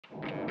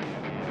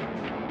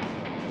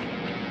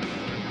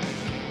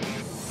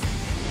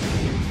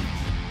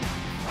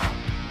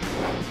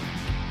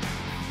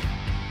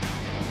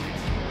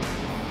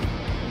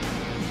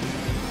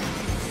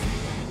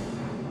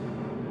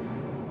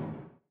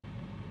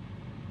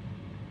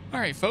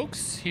Alright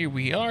folks, here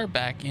we are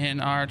back in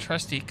our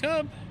trusty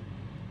Cub.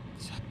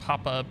 Let's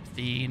pop up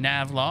the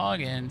nav log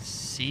and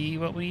see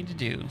what we need to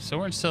do. So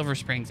we're in Silver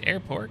Springs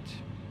Airport.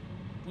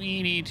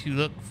 We need to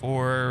look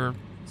for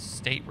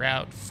State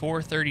Route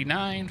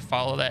 439,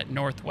 follow that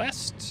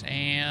northwest,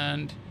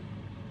 and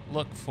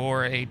look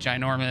for a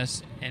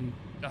ginormous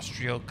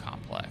industrial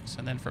complex.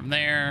 And then from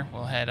there,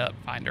 we'll head up,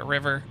 find a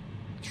river,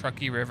 the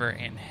Truckee River,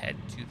 and head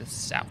to the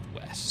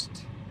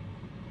southwest.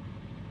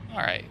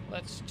 Alright,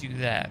 let's do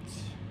that.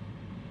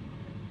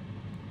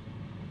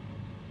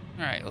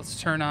 Alright, let's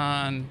turn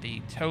on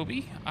the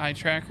Tobii eye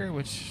tracker,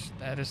 which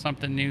that is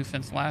something new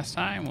since last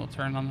time. We'll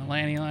turn on the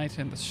landing lights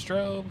and the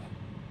strobe.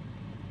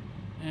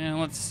 And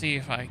let's see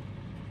if I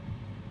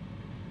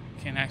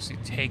can actually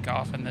take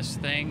off in this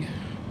thing.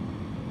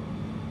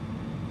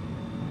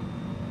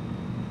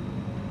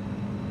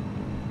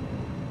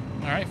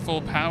 Alright,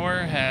 full power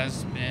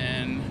has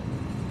been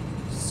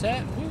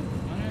set. Woo,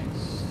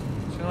 nice.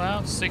 Chill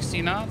out,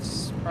 60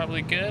 knots,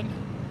 probably good.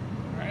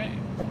 Alright.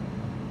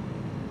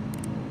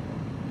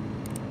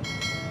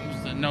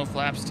 No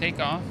flaps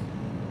takeoff.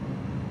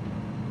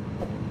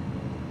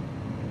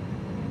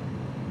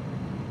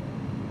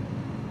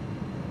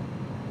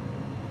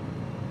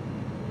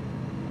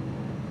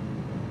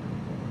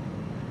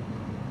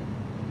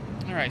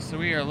 All right, so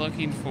we are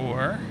looking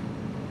for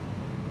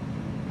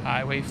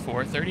Highway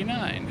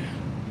 439.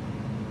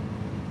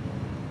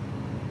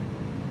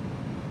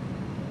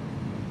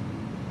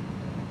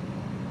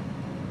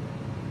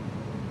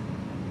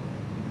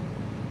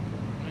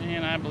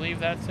 And I believe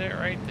that's it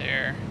right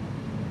there.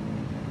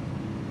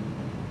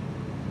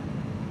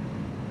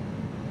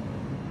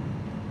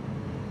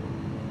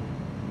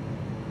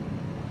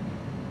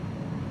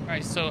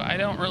 Alright, so I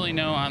don't really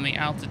know on the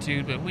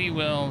altitude, but we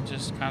will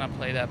just kind of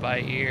play that by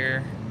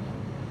ear.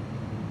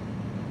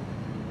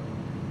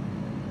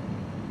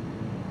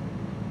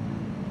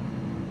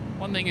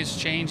 One thing has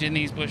changed in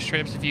these bush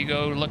trips. If you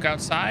go look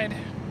outside,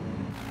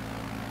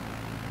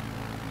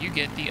 you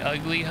get the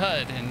ugly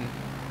HUD and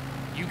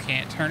you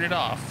can't turn it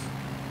off.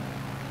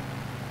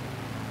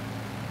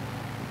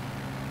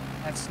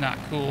 That's not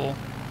cool.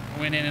 I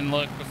went in and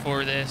looked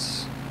before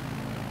this,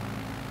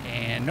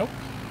 and nope,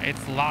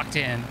 it's locked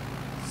in.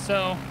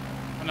 So,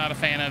 I'm not a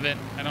fan of it.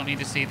 I don't need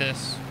to see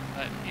this.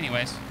 But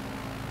anyways.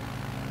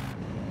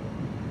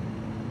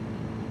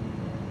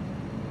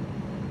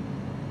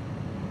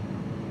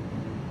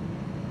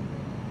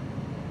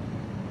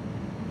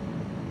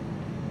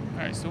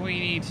 Alright, so we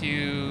need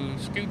to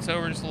scoot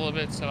over just a little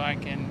bit so I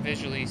can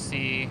visually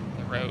see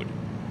the road.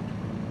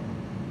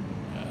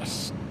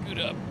 Scoot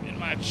up in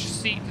my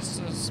seat just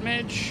a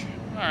smidge.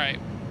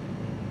 Alright.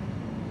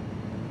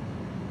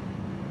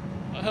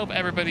 I hope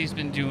everybody's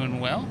been doing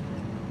well.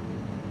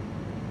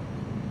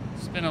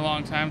 It's been a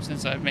long time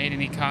since I've made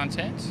any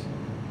content.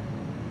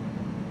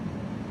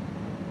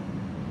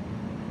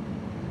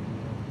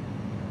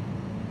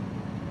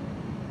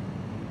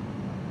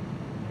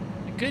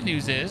 The good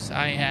news is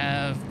I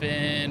have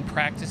been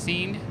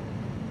practicing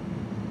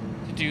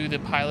to do the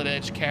Pilot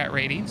Edge cat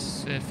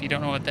ratings. If you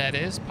don't know what that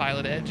is,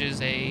 Pilot Edge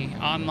is an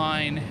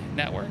online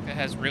network that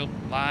has real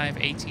live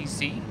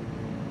ATC.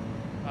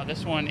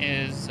 This one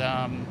is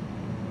a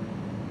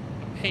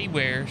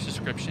payware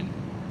subscription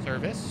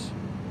service.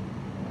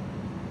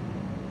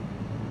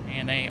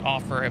 And they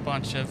offer a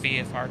bunch of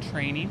VFR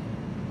training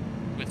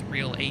with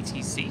real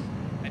ATC.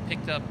 I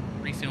picked up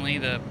recently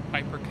the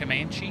Piper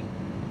Comanche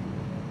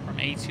from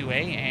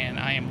A2A, and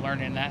I am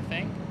learning that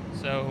thing.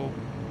 So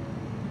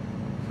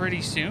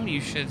pretty soon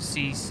you should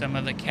see some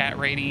of the cat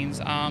ratings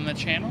on the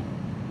channel.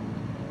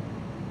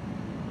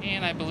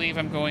 And I believe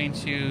I'm going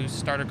to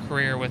start a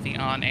career with the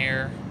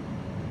on-air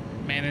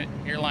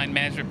airline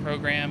management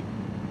program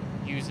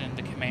using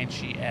the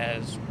Comanche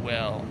as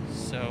well.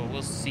 So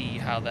we'll see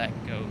how that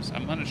goes.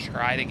 I'm going to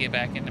try to get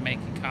back into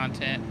making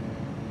content.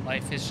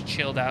 Life has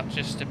chilled out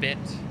just a bit.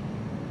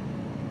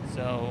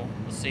 So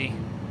we'll see.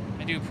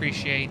 I do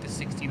appreciate the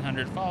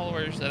 1,600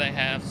 followers that I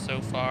have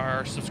so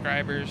far,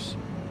 subscribers.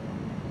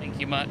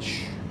 Thank you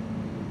much.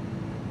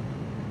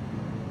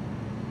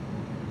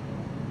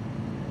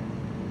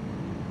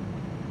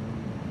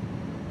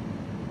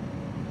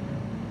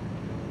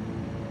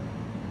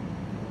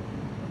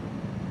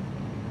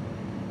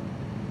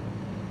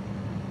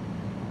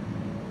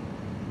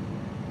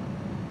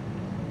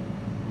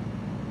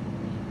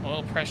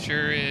 Oil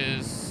pressure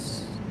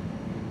is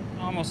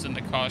almost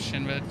into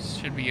caution, but it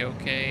should be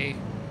okay.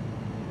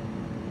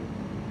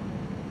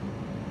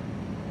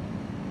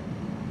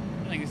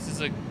 I think this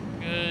is a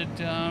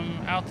good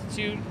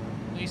altitude,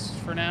 at least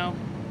for now.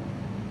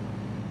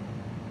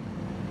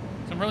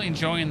 So I'm really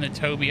enjoying the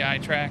Tobii eye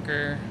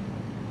tracker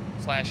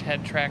 /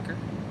 head tracker.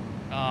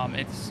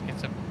 It's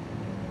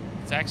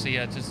actually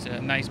just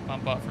a nice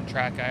bump up from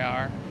Track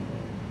IR.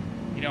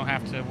 You don't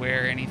have to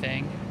wear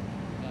anything.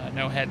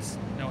 No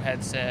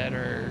headset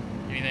or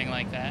anything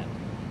like that.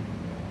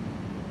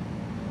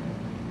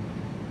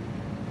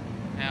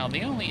 Now,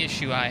 the only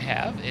issue I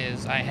have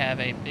is I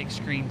have a big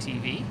screen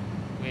TV,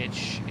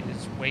 which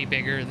is way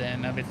bigger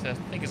than, I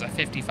think it's a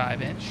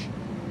 55 inch.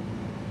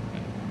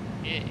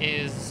 it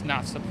is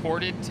not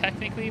supported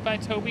technically by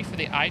Tobii for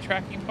the eye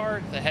tracking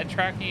part. The head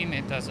tracking,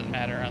 it doesn't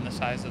matter on the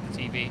size of the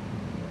TV.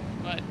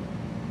 But,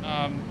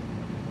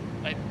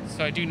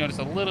 so I do notice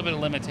a little bit of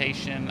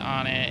limitation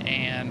on it,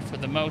 and for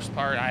the most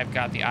part, I've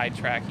got the eye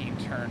tracking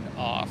turned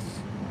off.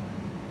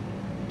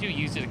 I do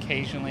use it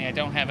occasionally. I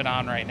don't have it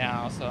on right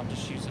now, so I'm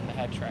just using the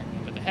head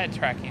tracking. But the head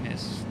tracking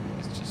is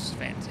just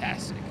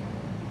fantastic.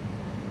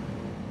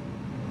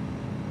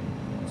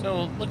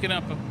 So looking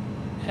up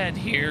ahead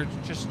here,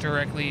 just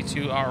directly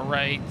to our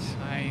right,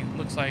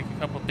 looks like a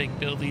couple big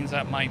buildings.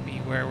 That might be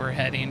where we're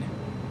heading.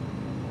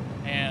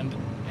 And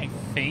I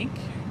think,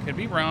 could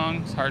be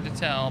wrong, it's hard to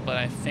tell, but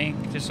I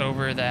think just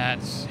over that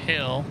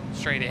hill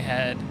straight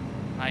ahead,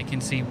 I can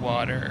see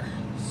water.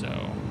 So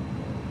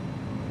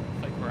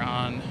looks like we're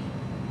on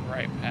the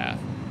right path.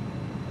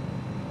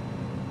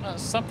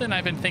 Something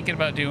I've been thinking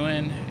about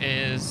doing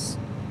is,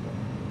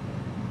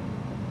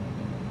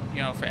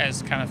 you know,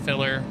 as kind of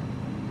filler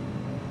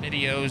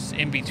videos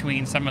in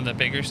between some of the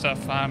bigger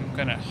stuff I'm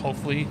gonna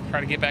hopefully try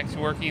to get back to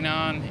working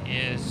on,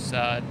 is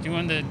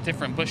doing the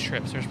different bush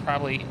trips. There's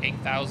probably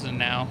 8,000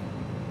 now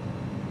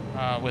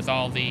with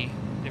all the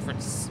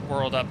different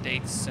world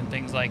updates and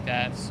things like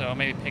that. So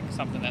maybe pick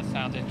something that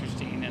sounds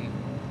interesting,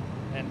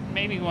 and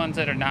maybe ones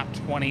that are not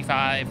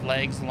 25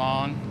 legs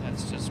long.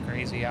 That's just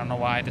crazy. I don't know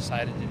why I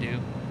decided to do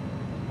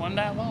one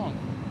that long.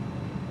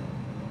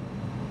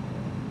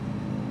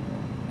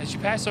 As you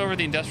pass over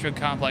the industrial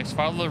complex,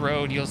 follow the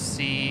road, you'll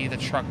see the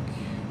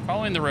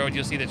Following the road,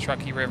 you'll see the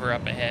Truckee River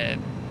up ahead.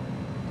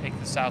 Take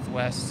the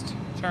southwest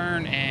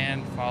turn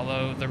and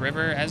follow the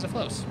river as it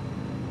flows.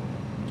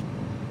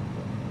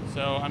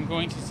 So I'm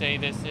going to say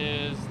this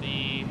is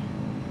the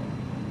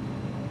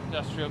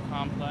industrial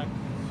complex.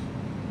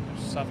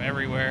 There's stuff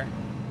everywhere.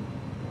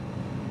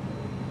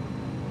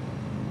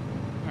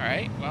 All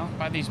right, well,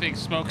 by these big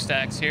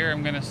smokestacks here,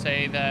 I'm going to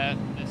say that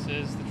this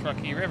is the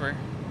Truckee River.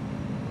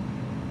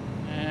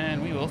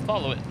 And we will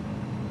follow it.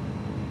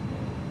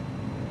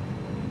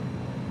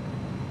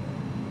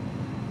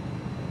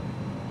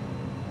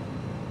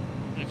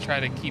 I'm going to try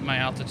to keep my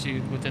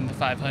altitude within the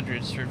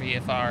 500s for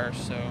VFR,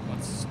 so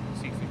let's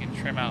see if we can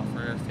trim out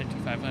for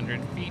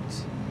 5,500 feet.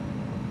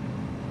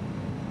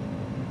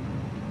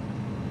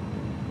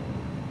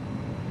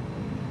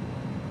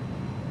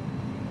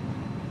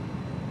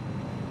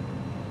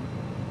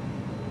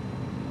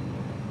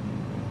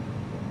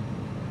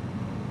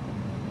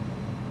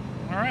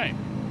 All right.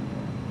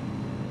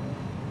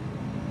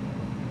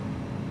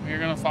 We're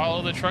going to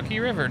follow the Truckee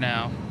River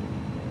now.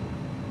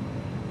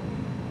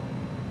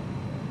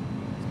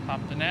 Let's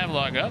pop the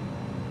navlog up.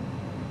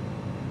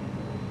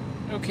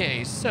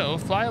 Okay, so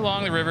fly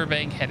along the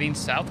riverbank heading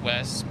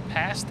southwest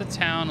past the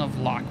town of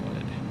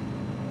Lockwood.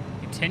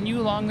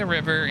 Continue along the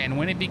river, and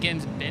when it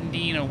begins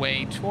bending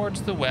away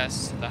towards the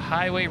west, the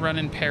highway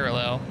running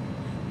parallel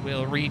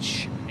will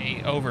reach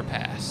a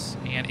overpass,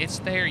 and it's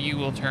there you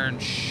will turn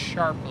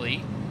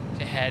sharply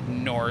to head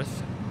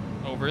north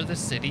over the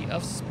city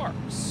of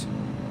Sparks.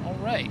 All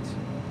right.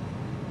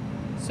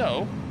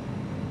 So,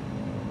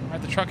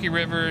 the Truckee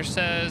River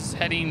says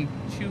heading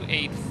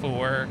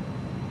 284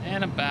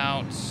 and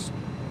about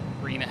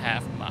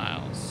 3.5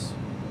 miles.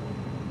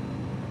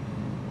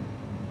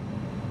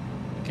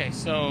 Okay,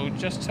 so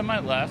just to my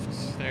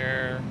left,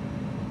 there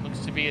looks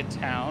to be a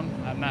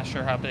town. I'm not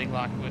sure how big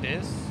Lockwood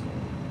is.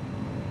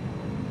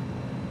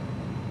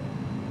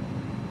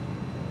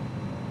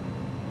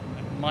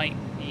 That might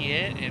be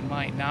it. It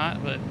might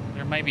not, but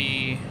there might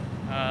be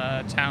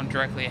a town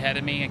directly ahead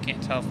of me. I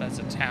can't tell if that's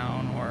a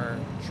town or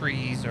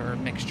trees or a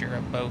mixture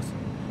of both.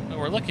 But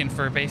we're looking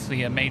for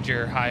basically a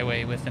major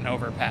highway with an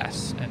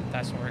overpass, and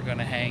that's where we're going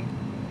to hang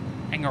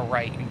a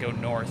right and go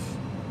north.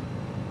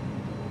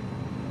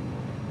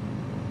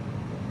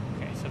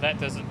 Okay, so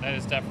that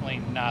is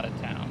definitely not a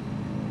town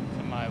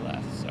to my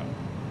left. So,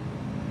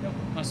 nope,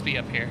 must be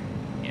up here.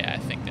 Yeah, I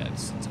think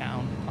that's a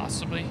town,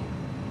 possibly.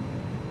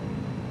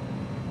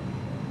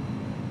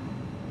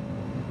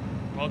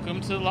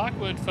 Welcome to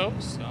Lockwood,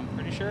 folks. I'm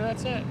pretty sure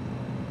that's it.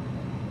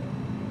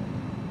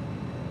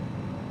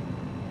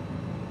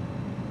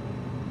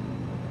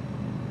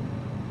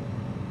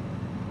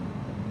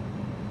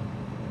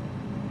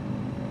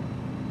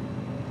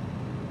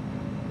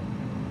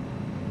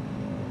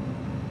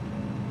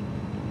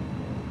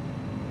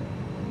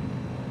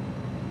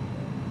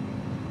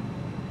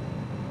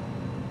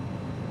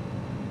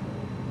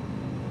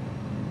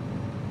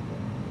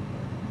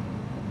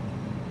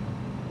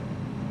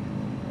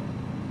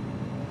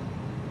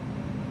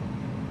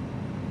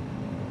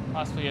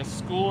 Possibly a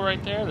school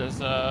right there.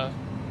 There's a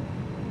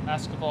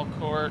basketball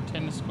court,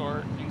 tennis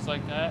court, things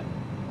like that.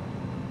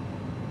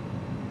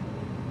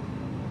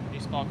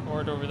 Baseball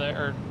court over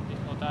there, or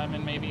baseball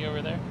diamond maybe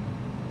over there.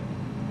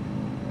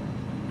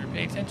 Better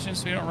pay attention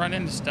so we don't run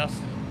into stuff.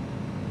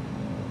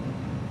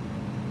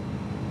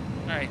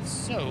 Alright,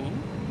 so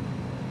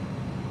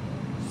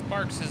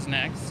Sparks is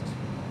next.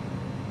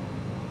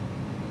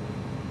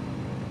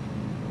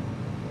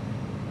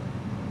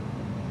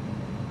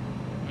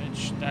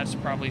 That's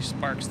probably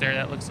Sparks there.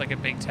 That looks like a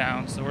big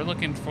town. So we're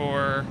looking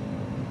for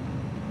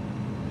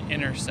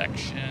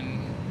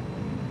intersection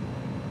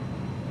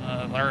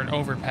or an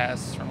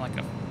overpass from like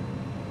an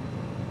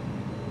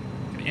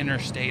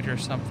interstate or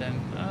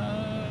something.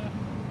 I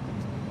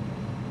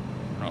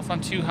don't know if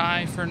I'm too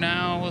high for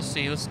now. We'll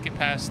see. Let's get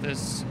past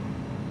this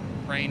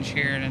range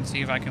here and then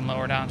see if I can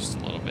lower down just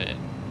a little bit.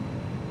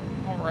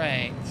 All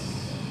right.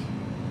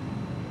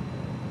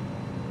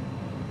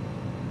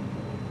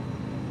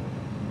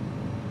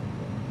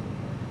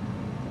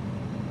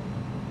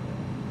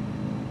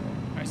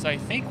 All right, so I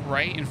think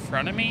right in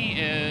front of me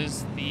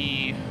is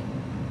the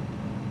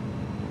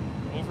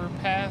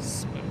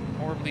overpass, but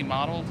horribly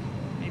modeled,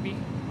 maybe.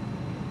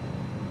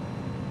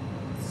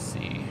 Let's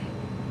see.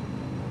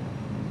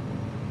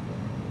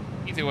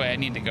 Either way, I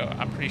need to go.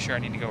 I'm pretty sure I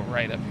need to go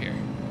right up here.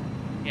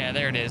 Yeah,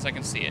 there it is. I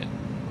can see it.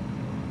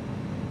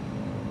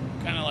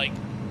 Kind of like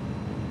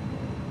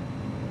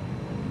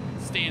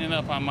standing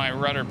up on my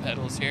rudder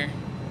pedals here.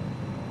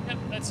 Yep,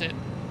 that's it.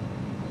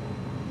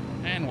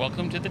 And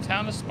welcome to the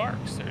town of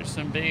Sparks. There's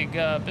some big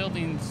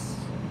buildings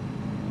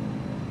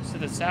to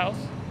the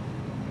south.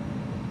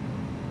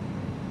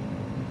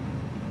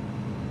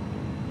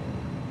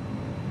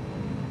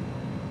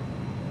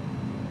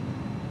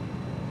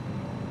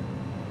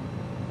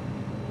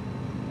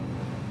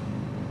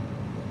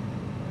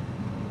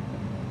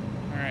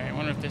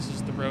 This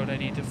is the road I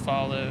need to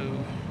follow.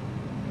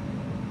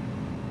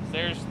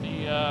 There's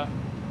the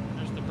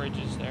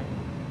bridges there.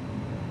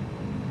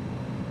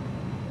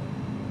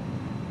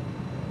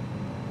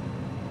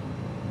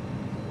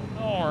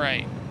 All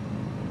right.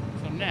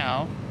 So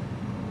now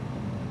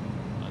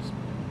let's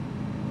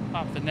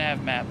pop the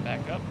nav map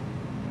back up,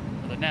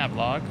 or the nav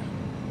log.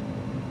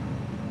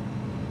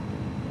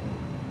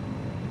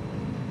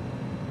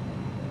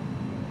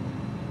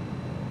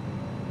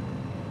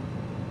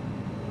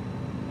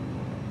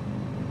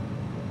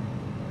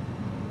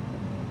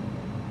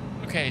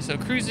 Okay, so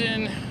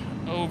cruising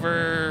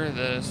over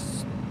the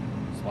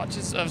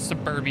swatches of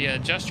suburbia.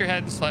 Adjust your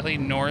head slightly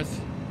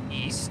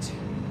northeast.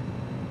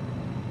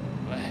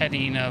 A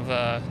heading of,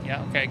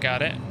 yeah, okay,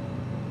 got it.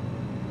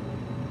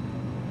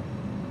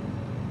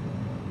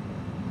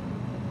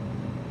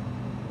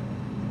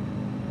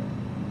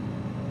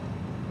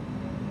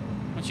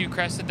 Once you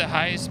crested the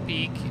highest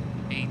peak,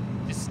 a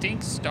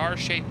distinct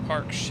star-shaped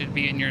park should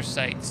be in your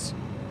sights.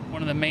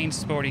 One of the main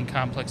sporting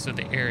complexes of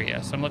the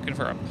area. So I'm looking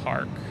for a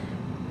park.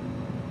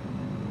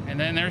 And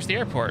then there's the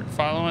airport.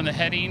 Following the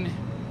heading,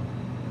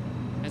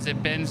 as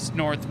it bends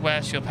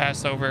northwest, you'll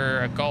pass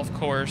over a golf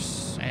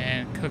course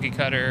and cookie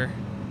cutter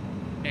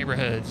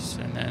neighborhoods.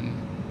 And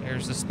then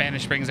there's the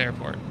Spanish Springs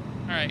Airport.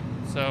 All right,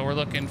 so we're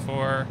looking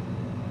for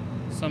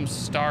some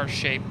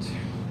star-shaped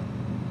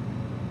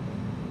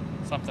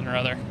something or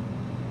other.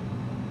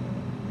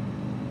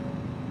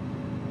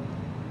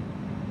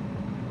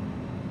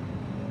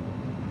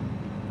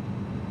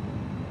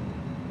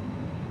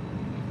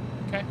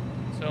 Okay.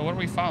 So what are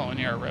we following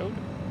here? A road?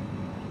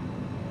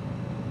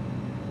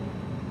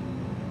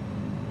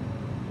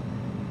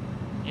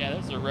 Yeah,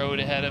 there's a road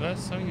ahead of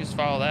us, so we can just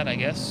follow that, I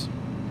guess.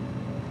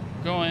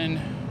 Going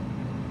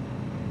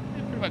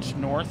pretty much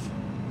north.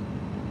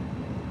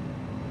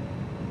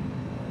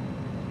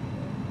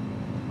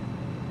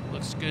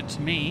 Looks good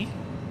to me.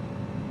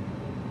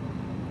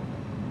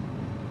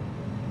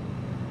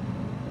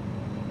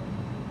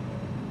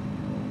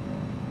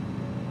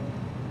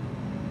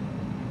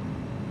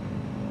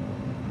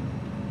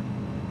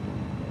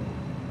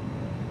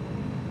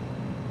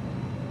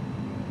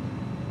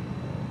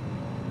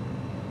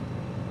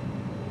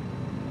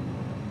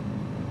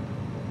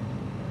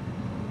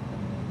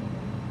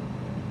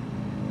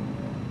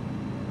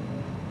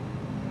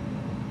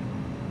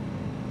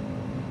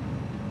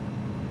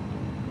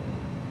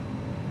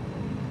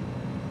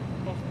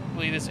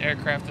 This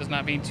aircraft is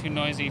not being too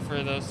noisy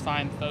for those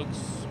fine folks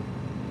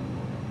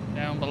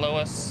down below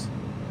us.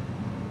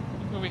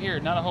 Look over here,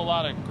 not a whole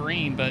lot of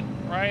green, but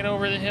right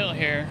over the hill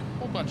here, a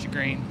whole bunch of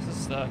green. Is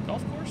this the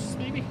golf course,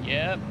 maybe?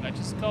 Yeah, not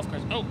just golf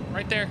course. Oh,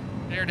 right there.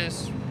 There it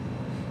is.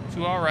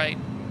 To our right,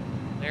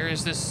 there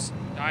is this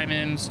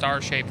diamond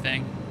star-shaped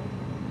thing.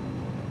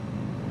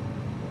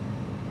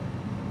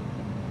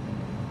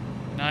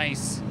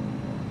 Nice.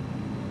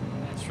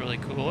 That's really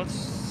cool.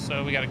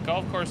 So we got a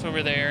golf course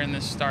over there and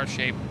this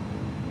star-shaped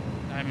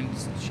diamond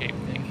shape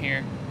thing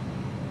here.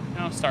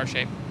 No, star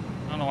shape.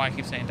 I don't know why I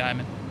keep saying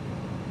diamond.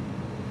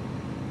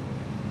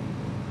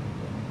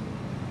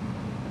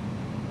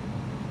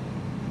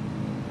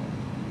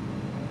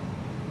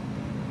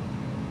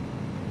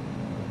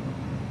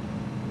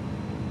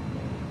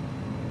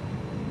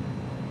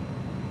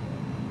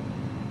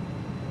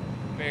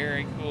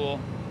 Very cool.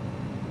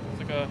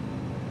 It's like a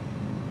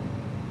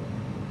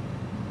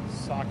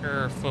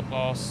soccer or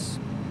football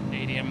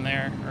stadium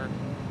there, or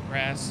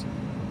grass.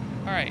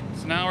 All right,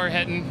 so now we're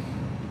heading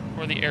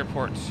for the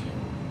airport.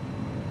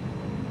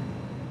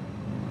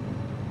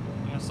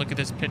 Let's look at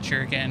this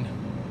picture again.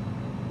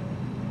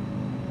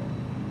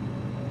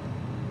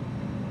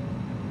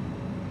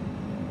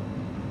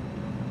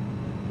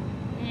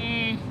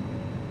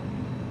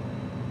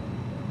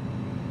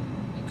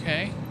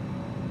 Okay.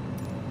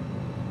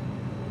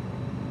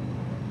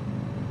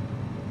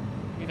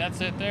 that's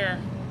it there.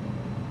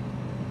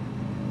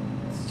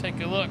 Let's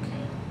take a look.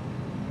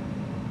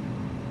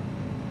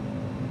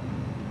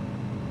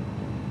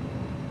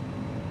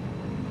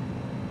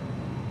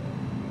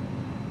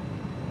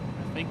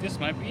 I think this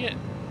might be it.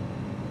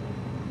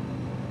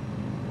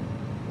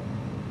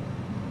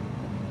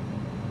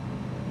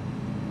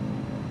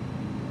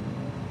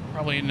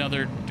 Probably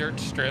another dirt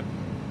strip.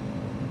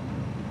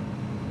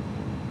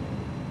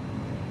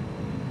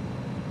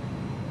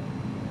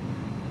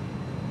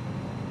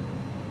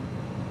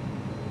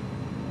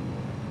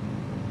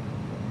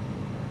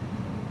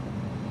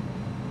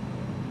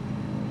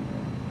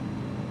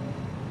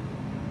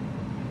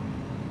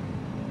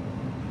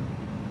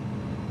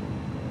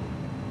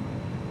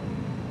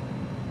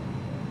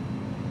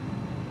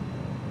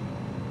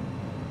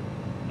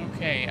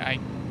 Okay,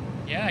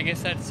 I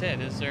guess that's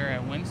it. Is there a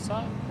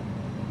windsock?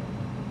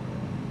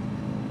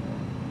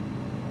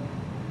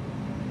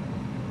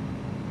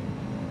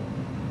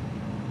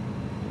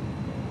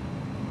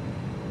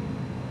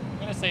 I'm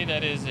gonna say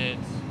that is it.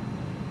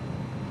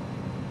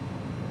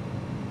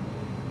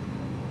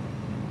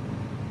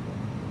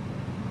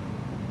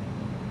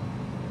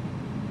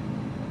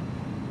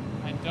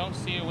 I don't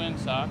see a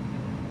windsock.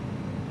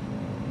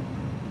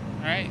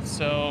 All right,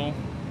 so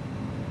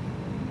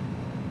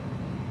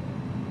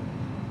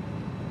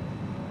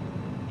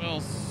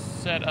we'll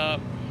set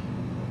up.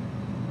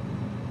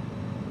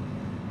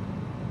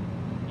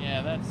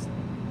 Yeah, that's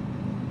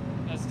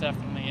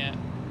definitely it.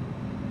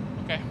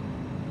 Okay.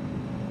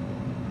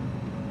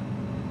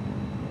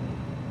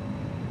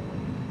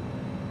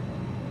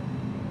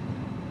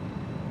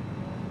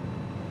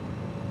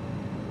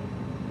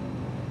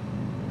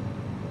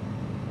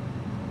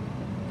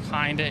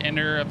 Kinda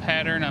enter a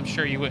pattern. I'm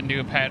sure you wouldn't do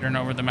a pattern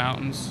over the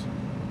mountains.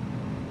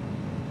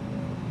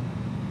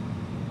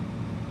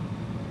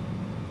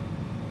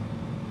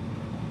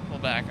 Pull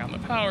back on the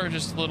power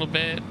just a little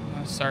bit.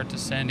 I'll start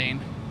descending.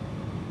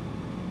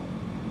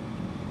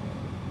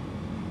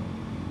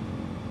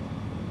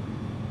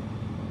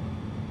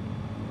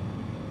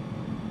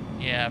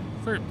 Yeah,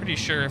 pretty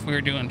sure if we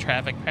were doing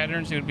traffic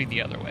patterns, it would be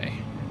the other way.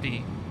 It'd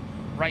be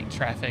right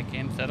traffic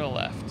instead of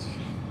left.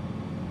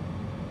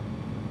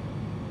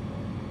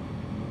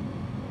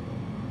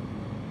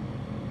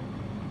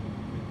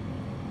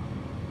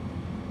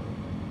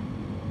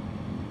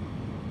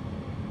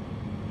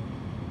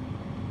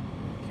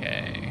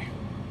 Okay.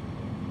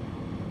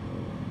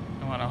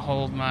 I want to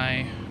hold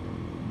my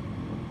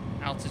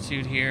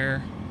altitude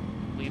here,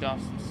 lead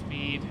off some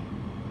speed.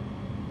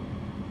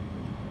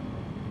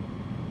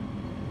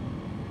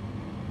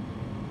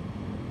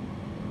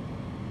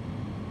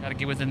 Got to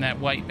get within that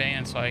white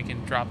band so I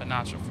can drop a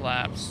notch of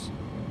flaps.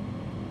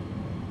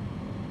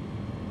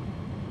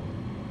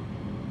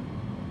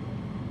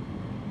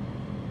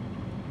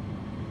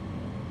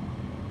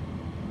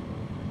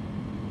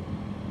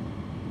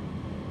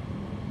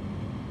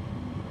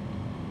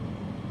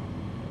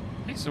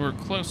 Okay, so we're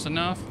close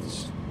enough.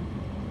 Let's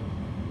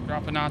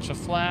drop a notch of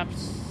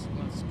flaps.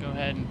 Let's go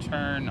ahead and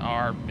turn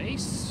our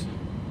base.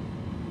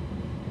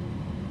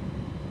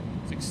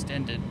 It's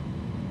extended.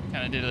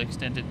 Kind of did an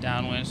extended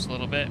downwind just a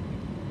little bit.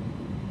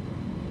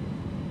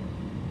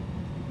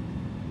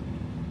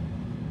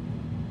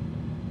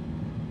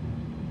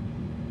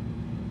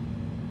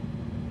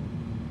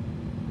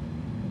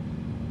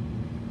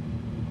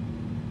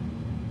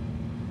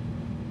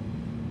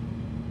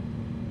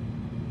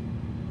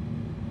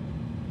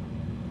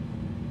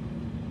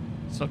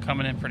 Still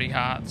coming in pretty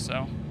hot,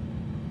 so.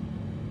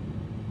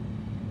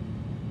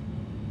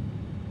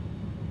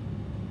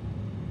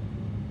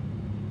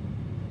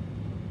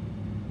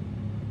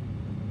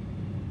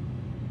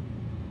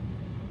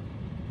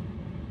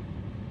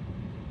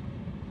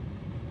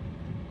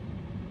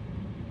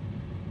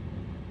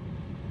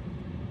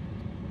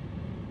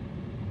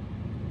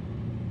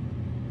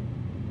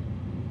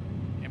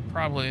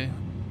 Probably a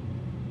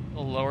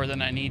little lower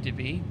than I need to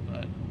be,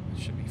 but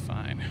it should be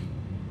fine.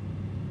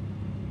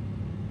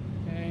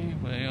 Okay,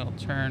 we'll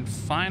turn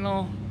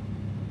final.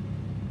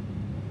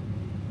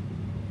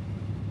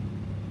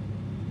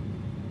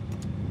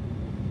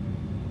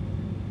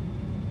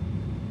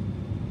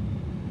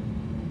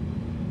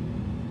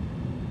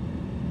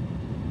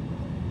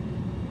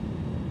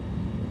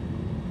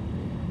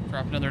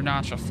 Drop another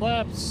notch of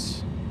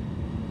flaps.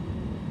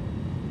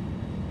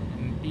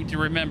 And need to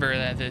remember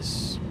that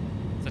this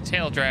is a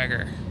tail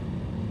dragger.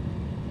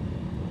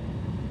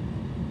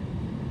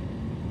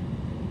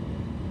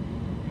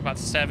 About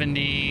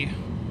 70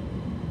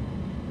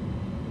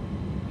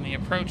 on the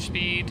approach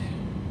speed.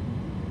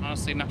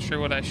 Honestly, not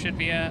sure what I should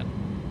be at.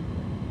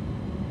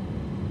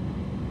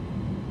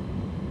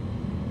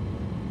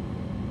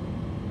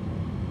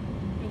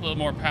 A little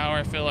more power.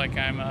 I feel like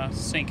I'm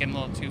sinking a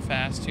little too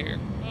fast here.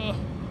 Ugh.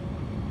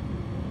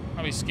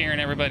 Probably scaring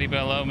everybody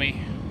below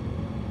me.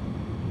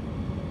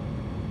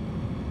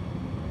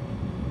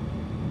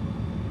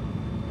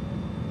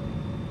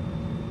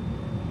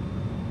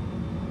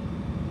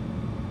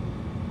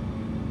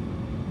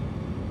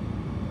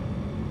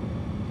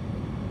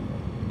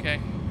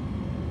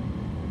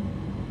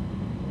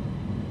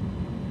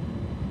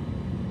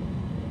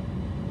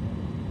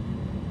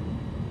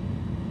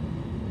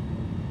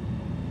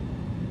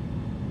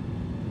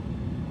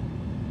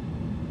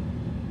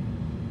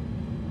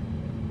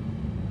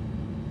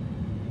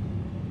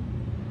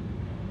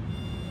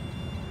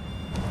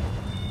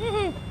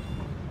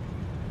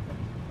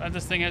 Glad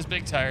this thing has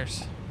big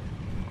tires.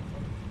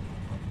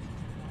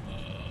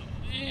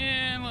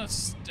 And let's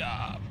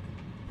stop.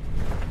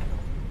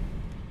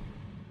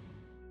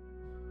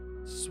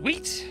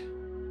 Sweet.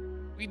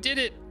 We did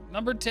it.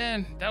 Number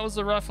 10. That was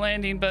a rough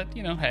landing, but,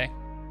 you know, hey,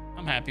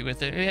 I'm happy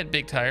with it. It had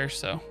big tires,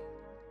 so.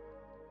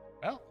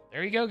 Well,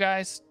 there you go,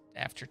 guys.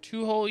 After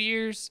 2 whole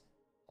years,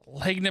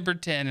 leg number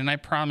 10, and I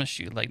promise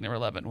you, leg number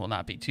 11 will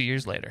not be 2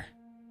 years later.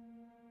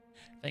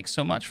 Thanks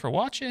so much for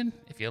watching.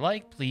 If you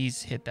like,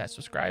 please hit that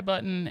subscribe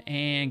button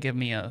and give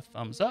me a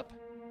thumbs up.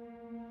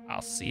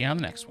 I'll see you on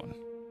the next one.